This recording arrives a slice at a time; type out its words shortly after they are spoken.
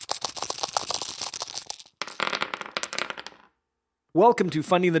Welcome to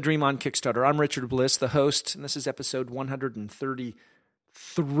Funding the Dream on Kickstarter. I'm Richard Bliss, the host, and this is episode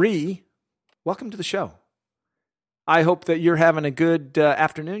 133. Welcome to the show. I hope that you're having a good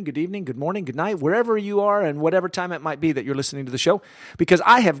afternoon, good evening, good morning, good night, wherever you are and whatever time it might be that you're listening to the show, because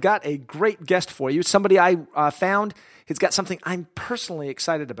I have got a great guest for you, somebody I found. He's got something I'm personally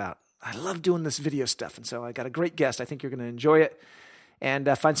excited about. I love doing this video stuff, and so I got a great guest. I think you're going to enjoy it and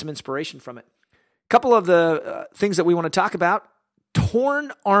find some inspiration from it. A couple of the things that we want to talk about.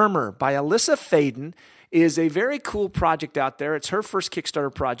 Torn Armor by Alyssa Faden is a very cool project out there. It's her first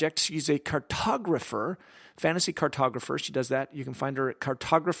Kickstarter project. She's a cartographer, fantasy cartographer. She does that. You can find her at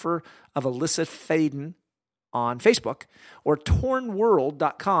Cartographer of Alyssa Faden on Facebook or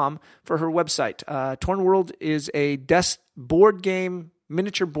tornworld.com for her website. Torn World is a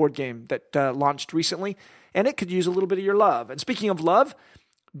miniature board game that launched recently, and it could use a little bit of your love. And speaking of love,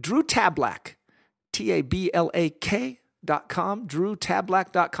 Drew Tablak, TABLAK.com,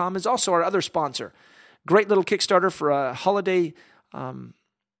 DrewTablak.com is also our other sponsor. Great little Kickstarter for a holiday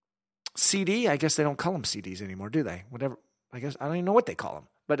CD. I guess they don't call them CDs anymore, do they? Whatever. I guess I don't even know what they call them,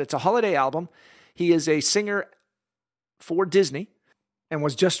 but it's a holiday album. He is a singer for Disney and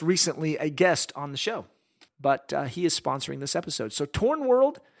was just recently a guest on the show, but he is sponsoring this episode. So Torn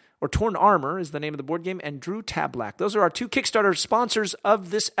World or Torn Armor is the name of the board game, and Drew Tablak. Those are our two Kickstarter sponsors of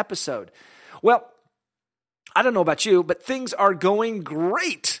this episode. Well, I don't know about you, but things are going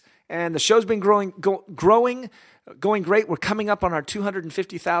great, and the show's been going great. We're coming up on our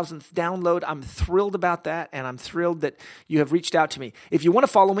 250,000th download. I'm thrilled about that, and I'm thrilled that you have reached out to me. If you want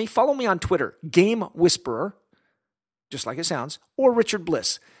to follow me on Twitter, Game Whisperer, just like it sounds, or Richard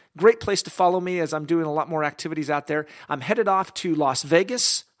Bliss. Great place to follow me as I'm doing a lot more activities out there. I'm headed off to Las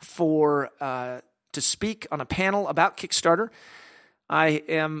Vegas to speak on a panel about Kickstarter. I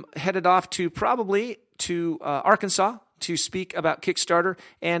am headed off to Arkansas to speak about Kickstarter,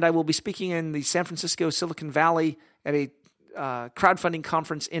 and I will be speaking in the San Francisco Silicon Valley at a crowdfunding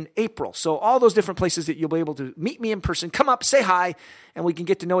conference in April. So all those different places that you'll be able to meet me in person, come up, say hi, and we can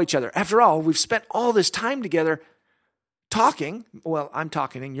get to know each other. After all, we've spent all this time together talking. Well, I'm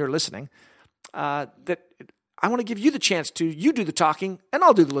talking and you're listening. That I want to give you the chance to you do the talking and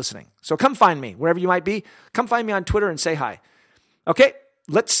I'll do the listening. So come find me wherever you might be. Come find me on Twitter and say hi. Okay,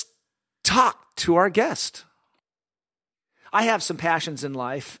 let's talk to our guest. I have some passions in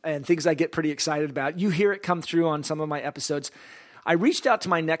life and things I get pretty excited about. You hear it come through on some of my episodes. I reached out to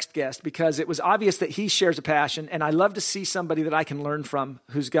my next guest because it was obvious that he shares a passion, and I love to see somebody that I can learn from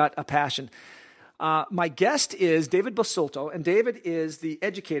who's got a passion. My guest is David Basulto, and David is the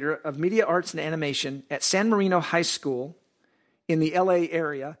educator of media arts and animation at San Marino High School in the LA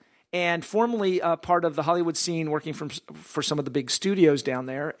area, and formerly part of the Hollywood scene, working for some of the big studios down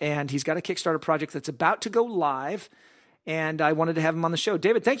there. And he's got a Kickstarter project that's about to go live, and I wanted to have him on the show.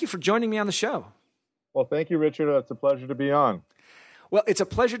 David, thank you for joining me on the show. Well, thank you, Richard. It's a pleasure to be on. Well, it's a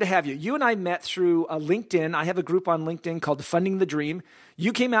pleasure to have you. You and I met through LinkedIn. I have a group on LinkedIn called Funding the Dream.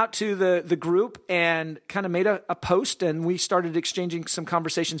 You came out to the group and kind of made a post, and we started exchanging some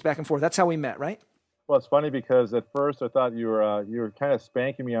conversations back and forth. That's how we met, right? Well, it's funny because at first I thought you were kind of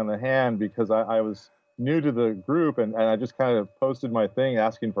spanking me on the hand because I was new to the group and I just kind of posted my thing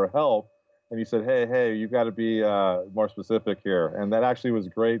asking for help. And you said, hey, you've got to be more specific here. And that actually was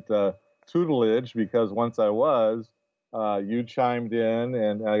great tutelage because once I was, you chimed in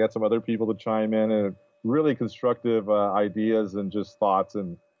and I got some other people to chime in and really constructive ideas and just thoughts.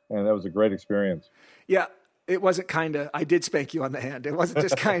 And that was a great experience. Yeah. It wasn't kind of, I did spank you on the hand. It wasn't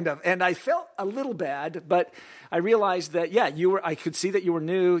just kind of. And I felt a little bad, but I realized that, I could see that you were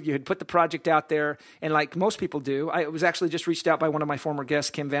new. You had put the project out there. And like most people do, I was actually just reached out by one of my former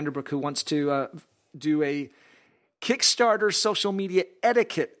guests, Kim Vanderbrook, who wants to do a Kickstarter social media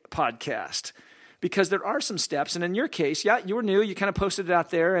etiquette podcast because there are some steps. And in your case, you were new. You kind of posted it out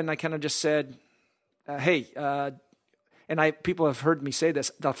there and I kind of just said, hey, and people have heard me say this.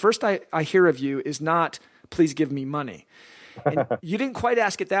 The first I hear of you is not, please give me money. And you didn't quite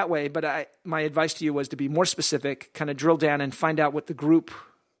ask it that way, but my advice to you was to be more specific, kind of drill down and find out what the group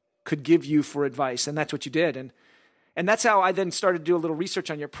could give you for advice. And that's what you did. And that's how I then started to do a little research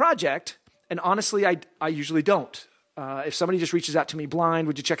on your project. And honestly, I usually don't. If somebody just reaches out to me blind,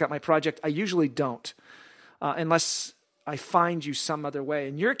 would you check out my project? I usually don't, unless I find you some other way.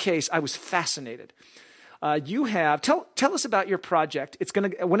 In your case, I was fascinated. You have tell us about your project.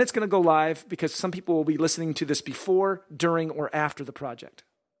 When it's gonna go live, because some people will be listening to this before, during, or after the project.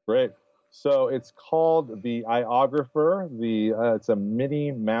 Great. So it's called the iOgrapher. It's a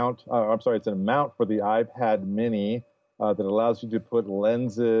mini mount. It's a mount for the iPad Mini that allows you to put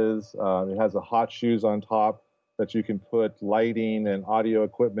lenses. It has a hot shoes on top that you can put lighting and audio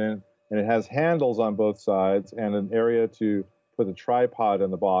equipment, and it has handles on both sides and an area to put a tripod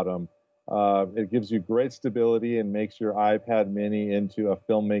on the bottom. It gives you great stability and makes your iPad mini into a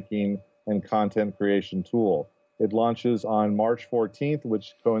filmmaking and content creation tool. It launches on March 14th,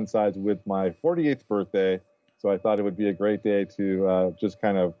 which coincides with my 48th birthday. So I thought it would be a great day to just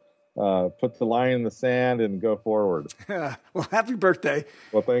kind of put the line in the sand and go forward. Well, happy birthday.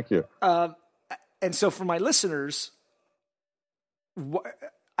 Well, thank you. And so for my listeners,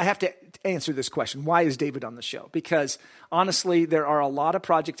 I have to answer this question. Why is David on the show? Because honestly, there are a lot of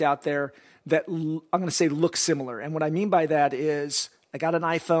projects out there that I'm going to say look similar. And what I mean by that is I got an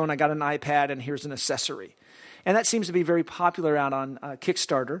iPhone, I got an iPad, and here's an accessory. And that seems to be very popular out on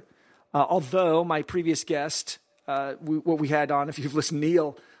Kickstarter. Although my previous guest, what we had on, if you've listened to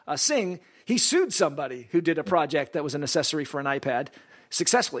Neil Singh, he sued somebody who did a project that was an accessory for an iPad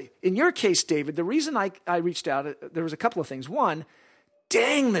successfully. In your case, David, the reason I reached out, there was a couple of things. One,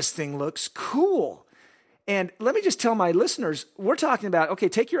 dang, this thing looks cool. And let me just tell my listeners, we're talking about, okay,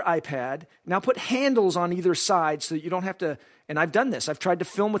 take your iPad, now put handles on either side so that you don't have to, and I've done this. I've tried to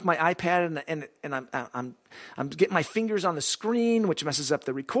film with my iPad and I'm getting my fingers on the screen, which messes up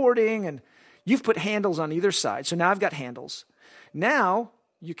the recording, and you've put handles on either side. So now I've got handles. Now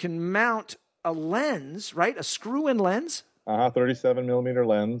you can mount a lens, right? A screw-in lens. 37 millimeter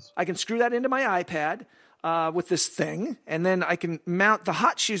lens. I can screw that into my iPad with this thing, and then I can mount the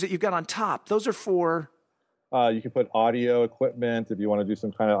hot shoes that you've got on top. Those are for... You can put audio equipment if you want to do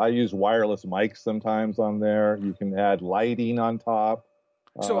some kind of... I use wireless mics sometimes on there. You can add lighting on top.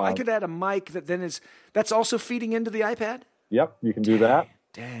 So I could add a mic that then that's also feeding into the iPad? Yep, you can do that.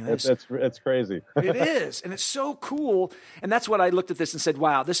 Dang, it's crazy. It is, and it's so cool. And that's what I looked at this and said,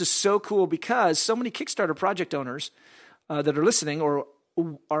 wow, this is so cool, because so many Kickstarter project owners that are listening or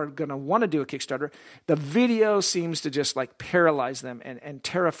are going to want to do a Kickstarter, the video seems to just like paralyze them and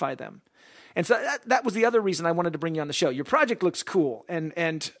terrify them. And so that was the other reason I wanted to bring you on the show. Your project looks cool,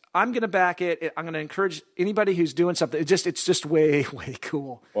 and I'm going to back it. I'm going to encourage anybody who's doing something. It's just way, way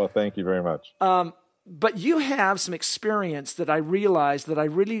cool. Well, thank you very much. But you have some experience that I realized that I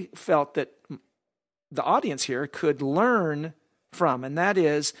really felt that the audience here could learn from, and that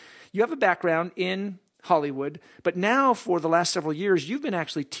is you have a background in Hollywood, but now for the last several years, you've been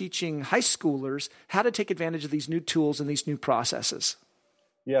actually teaching high schoolers how to take advantage of these new tools and these new processes.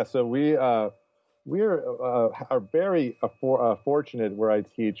 Yeah, so we are very fortunate where I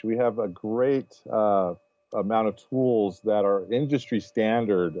teach. We have a great amount of tools that are industry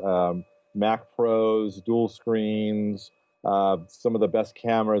standard. Mac Pros, dual screens, some of the best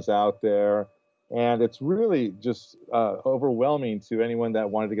cameras out there. And it's really just overwhelming to anyone that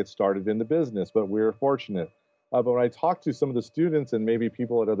wanted to get started in the business, but we're fortunate. But when I talk to some of the students and maybe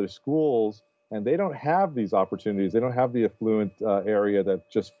people at other schools, and they don't have these opportunities, they don't have the affluent area that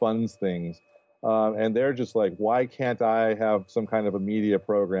just funds things. And they're just like, why can't I have some kind of a media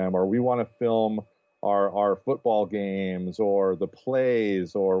program? Or we want to film our football games or the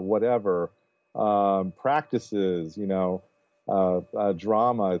plays or whatever, practices,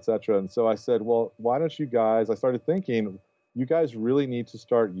 drama, etc. And so I said, well, why don't you guys, I started thinking, you guys really need to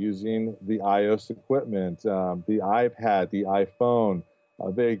start using the iOS equipment, the iPad, the iPhone.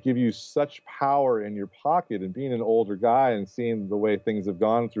 They give you such power in your pocket, and being an older guy and seeing the way things have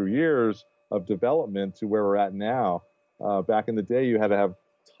gone through years of development to where we're at now. Back in the day, you had to have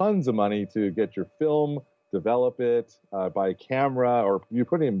tons of money to get your film, develop it, buy a camera, or you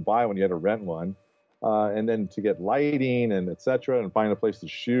couldn't even buy one, you had to rent one. And then to get lighting and et cetera, and find a place to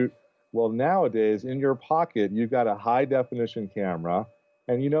shoot. Well, nowadays, in your pocket, you've got a high definition camera.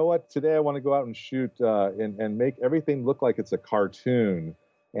 And you know what? Today I want to go out and shoot and make everything look like it's a cartoon.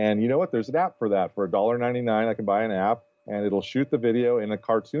 And you know what? There's an app for that. For $1.99, I can buy an app, and it'll shoot the video in a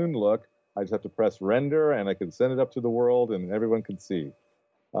cartoon look. I just have to press render, and I can send it up to the world, and everyone can see.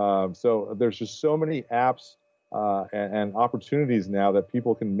 So there's just so many apps and opportunities now that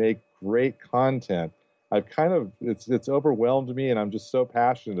people can make great content. It's overwhelmed me, and I'm just so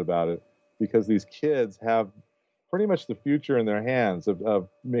passionate about it because these kids have pretty much the future in their hands of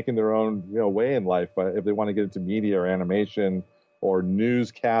making their own way in life. If they want to get into media or animation or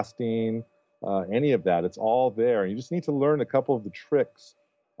newscasting, any of that, it's all there. You just need to learn a couple of the tricks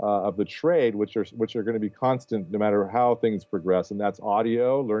of the trade, which are going to be constant no matter how things progress. And that's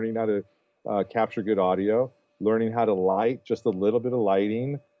audio, learning how to capture good audio, learning how to light, just a little bit of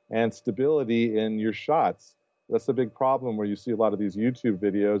lighting, and stability in your shots. That's the big problem where you see a lot of these YouTube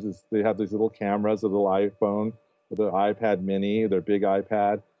videos is they have these little cameras, a little iPhone, the iPad mini, their big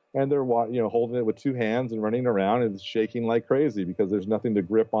iPad, and they're holding it with two hands and running around and it's shaking like crazy because there's nothing to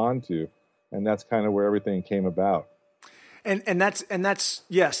grip onto. And that's kind of where everything came about. And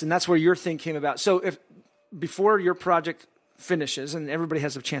that's where your thing came about. So if before your project finishes and everybody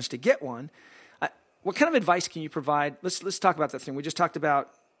has a chance to get one, what kind of advice can you provide? Let's talk about that thing. We just talked about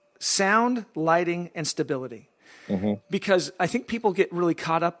sound, lighting, and stability. Mm-hmm. Because I think people get really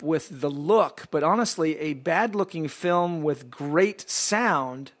caught up with the look, but honestly, a bad-looking film with great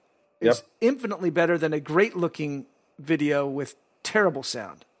sound is infinitely better than a great-looking video with terrible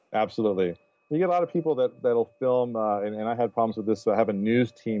sound. Absolutely. You get a lot of people that'll film, and I had problems with this. So I have a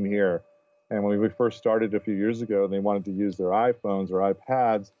news team here, and when we first started a few years ago, and they wanted to use their iPhones or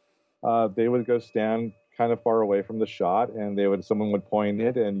iPads, they would go stand kind of far away from the shot, and someone would point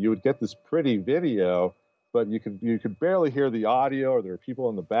it, and you would get this pretty video, but you could barely hear the audio, or there are people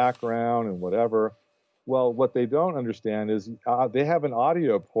in the background and whatever. Well, what they don't understand is they have an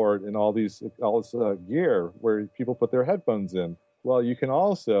audio port in all this gear where people put their headphones in. Well, you can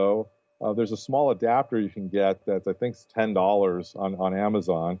also there's a small adapter you can get that's I think it's $10 on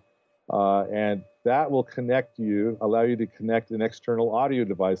Amazon, and that will allow you to connect an external audio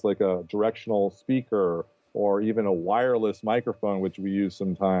device like a directional speaker or even a wireless microphone, which we use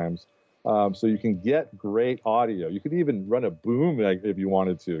sometimes. So you can get great audio. You could even run a boom if you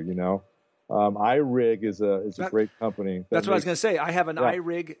wanted to, iRig is a great company. That's what I was going to say. I have an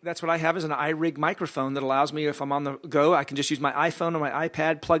iRig. That's what I have is an iRig microphone that allows me, if I'm on the go, I can just use my iPhone or my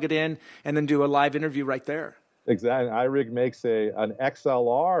iPad, plug it in, and then do a live interview right there. Exactly. iRig makes an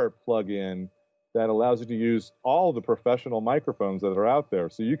XLR plug-in that allows you to use all the professional microphones that are out there.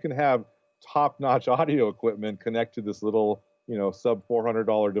 So you can have top-notch audio equipment connect to this little sub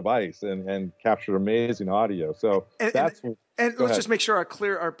 $400 device and capture amazing audio. So and let's just make sure I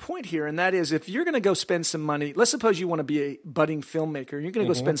clear our point here. And that is, if you're going to go spend some money, let's suppose you want to be a budding filmmaker and you're going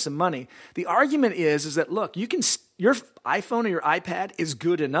to go spend some money. The argument is that, look, your iPhone or your iPad is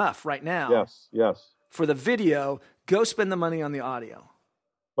good enough right now. Yes. For the video, go spend the money on the audio.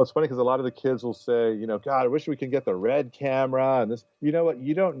 Well, it's funny because a lot of the kids will say, God, I wish we could get the Red camera and this. You know what?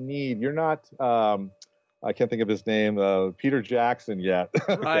 You don't need. You're not. I can't think of his name, Peter Jackson yet.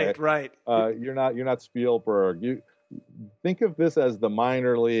 Okay? Right. You're not Spielberg. You think of this as the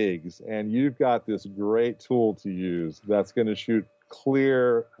minor leagues, and you've got this great tool to use that's going to shoot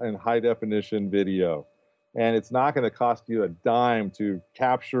clear and high definition video, and it's not going to cost you a dime to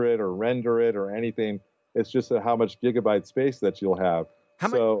capture it or render it or anything. It's just how much gigabyte space that you'll have. How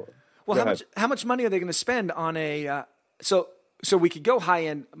much money are they going to spend on a So we could go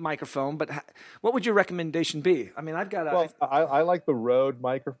high-end microphone, but what would your recommendation be? I mean, I like the Rode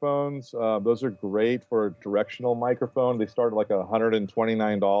microphones. Those are great for a directional microphone. They start at like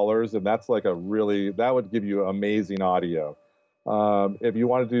 $129, and that's that would give you amazing audio. If you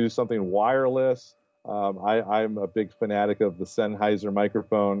want to do something wireless, I'm a big fanatic of the Sennheiser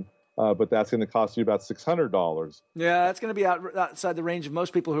microphone. But that's going to cost you about $600. Yeah, that's going to be outside the range of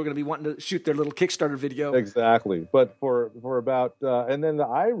most people who are going to be wanting to shoot their little Kickstarter video. Exactly. But for about, and then the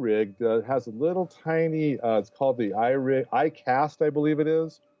iRig has a little tiny, it's called the iRig, iCast, I believe it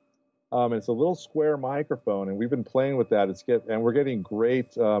is. It's a little square microphone, and we've been playing with that. And we're getting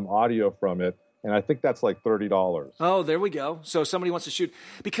great audio from it. And I think that's like $30. Oh, there we go. So somebody wants to shoot,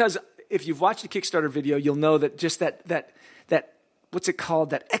 because if you've watched the Kickstarter video, you'll know that just that what's it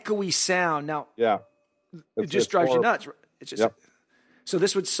called? That echoey sound. Now, it just drives you nuts. It's just so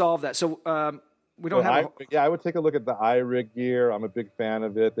this would solve that. So we don't have. I would take a look at the iRig gear. I'm a big fan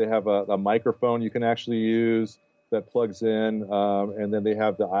of it. They have a microphone you can actually use that plugs in, and then they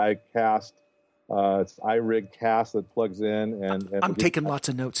have the iCast. It's iRig Cast that plugs in, and I'm taking lots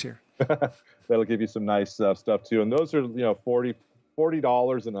of notes here. That'll give you some nice stuff too. And those are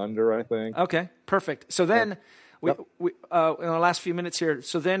 $40 and under, I think. Okay, perfect. So then. We in our last few minutes here,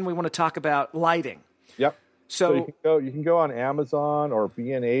 so then we want to talk about lighting. Yep. So you can go on Amazon, or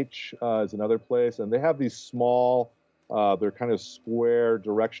B&H is another place, and they have these small, they're kind of square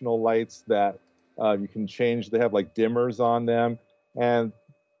directional lights that you can change. They have like dimmers on them, and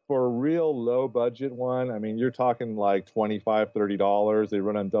for a real low budget one, I mean, you're talking like $25, $30. They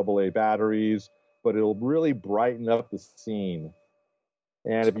run on AA batteries, but it'll really brighten up the scene.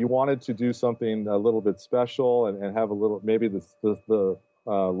 And if you wanted to do something a little bit special and have a little, maybe the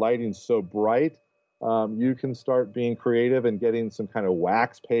lighting's so bright, you can start being creative and getting some kind of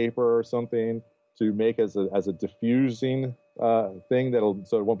wax paper or something to make as a diffusing thing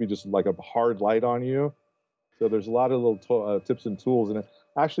so it won't be just like a hard light on you. So there's a lot of little tips and tools, and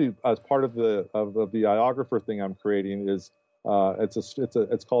actually as part of the iOgrapher thing I'm creating is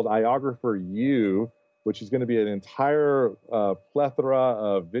it's called iOgrapher U, which is going to be an entire plethora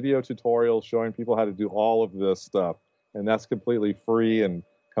of video tutorials showing people how to do all of this stuff. And that's completely free. And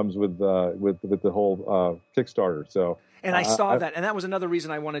comes with the whole Kickstarter. So. And I saw that, and that was another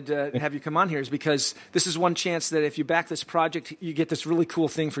reason I wanted to have you come on here, is because this is one chance that if you back this project, you get this really cool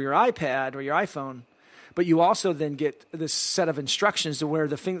thing for your iPad or your iPhone, but you also then get this set of instructions to where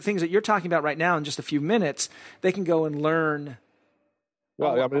the things that you're talking about right now in just a few minutes, they can go and learn.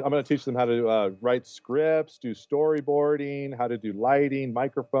 Well, I'm going to teach them how to write scripts, do storyboarding, how to do lighting,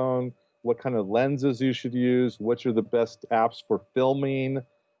 microphone, what kind of lenses you should use, which are the best apps for filming,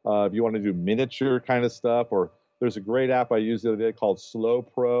 if you want to do miniature kind of stuff, or there's a great app I used the other day called Slow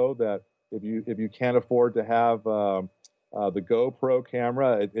Pro that if you can't afford to have the GoPro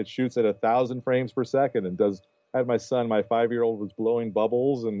camera, it shoots at 1,000 frames per second and does. I had my son, my 5-year-old, was blowing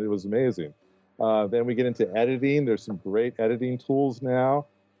bubbles, and it was amazing. Then we get into editing. There's some great editing tools now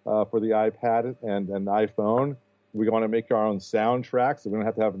for the iPad and iPhone. We want to make our own soundtracks, so we don't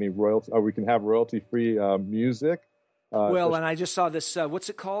have to have any royalty. Or we can have royalty-free music. And I just saw this. What's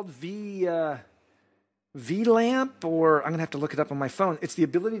it called? VLamp, or I'm going to have to look it up on my phone. It's the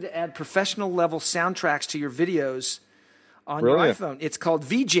ability to add professional level soundtracks to your videos on your iPhone. It's called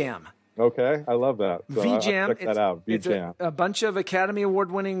VJam. Okay, I love that. So VJam. Check that out. VJam. A bunch of Academy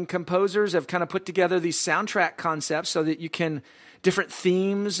Award-winning composers have kind of put together these soundtrack concepts so that you can different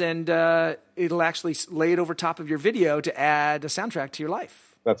themes, and it'll actually lay it over top of your video to add a soundtrack to your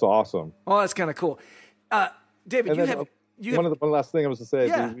life. That's awesome. Oh, that's kind of cool. David, one last thing I was to say,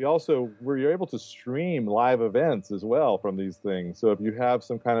 yeah. You're able to stream live events as well from these things. So if you have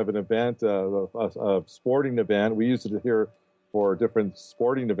some kind of an event, a sporting event, we use it here for different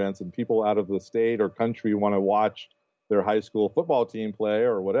sporting events, and people out of the state or country want to watch their high school football team play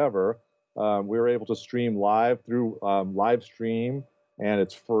or whatever. We were able to stream live through live stream, and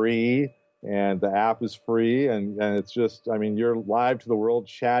it's free. And the app is free, and it's just, I mean, you're live to the world,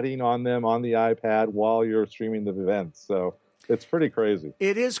 chatting on them on the iPad while you're streaming the events. So it's pretty crazy.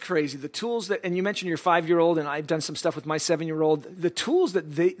 It is crazy. The tools that, and you mentioned your 5-year-old, and I've done some stuff with my 7-year-old, the tools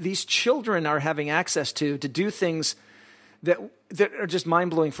that these children are having access to do things that are just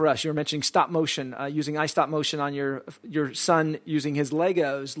mind-blowing for us. You were mentioning stop motion, using iStop motion on your son using his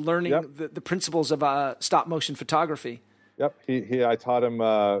Legos, learning the principles of stop motion photography. Yep, I taught him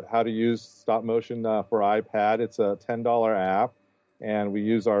how to use stop motion for iPad. It's a $10 app, and we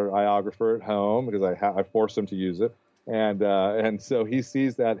use our iOgrapher at home because I forced him to use it. And so he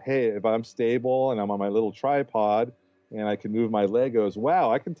sees that, hey, if I'm stable and I'm on my little tripod and I can move my Legos,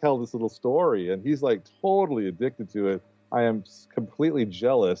 wow, I can tell this little story. And he's like totally addicted to it. I am completely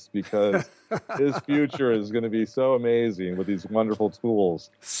jealous because his future is going to be so amazing with these wonderful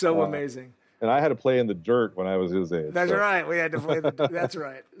tools. So amazing. And I had to play in the dirt when I was his age. That's right. We had to play that's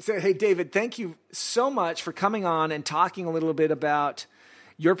right. So, hey, David, thank you so much for coming on and talking a little bit about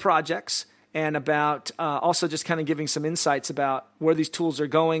your projects and about also just kind of giving some insights about where these tools are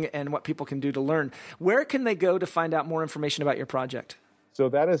going and what people can do to learn. Where can they go to find out more information about your project? So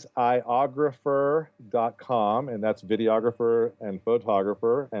that is iographer.com, and that's videographer and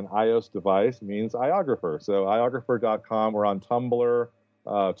photographer, and iOS device means iographer. So iographer.com. We're on Tumblr,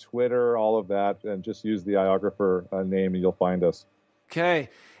 Twitter, all of that, and just use the iographer name and you'll find us. Okay.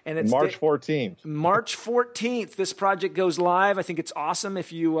 And it's March 14th. March 14th, this project goes live. I think it's awesome.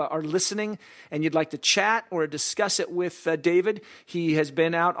 If you are listening and you'd like to chat or discuss it with David, he has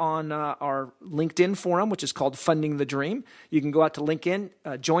been out on our LinkedIn forum, which is called Funding the Dream. You can go out to LinkedIn,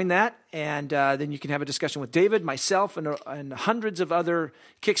 join that, and then you can have a discussion with David, myself, and hundreds of other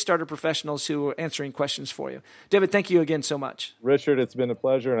Kickstarter professionals who are answering questions for you. David, thank you again so much. Richard, it's been a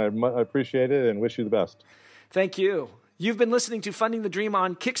pleasure, and I appreciate it and wish you the best. Thank you. You've been listening to Funding the Dream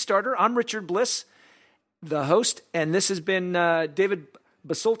on Kickstarter. I'm Richard Bliss, the host, and this has been David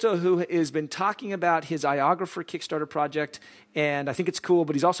Basulto, who has been talking about his iOgrapher Kickstarter project, and I think it's cool,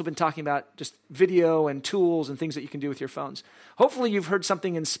 but he's also been talking about just video and tools and things that you can do with your phones. Hopefully you've heard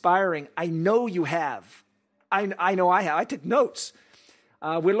something inspiring. I know you have. I know I have. I took notes.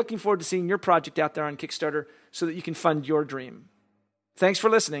 We're looking forward to seeing your project out there on Kickstarter so that you can fund your dream. Thanks for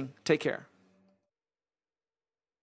listening. Take care.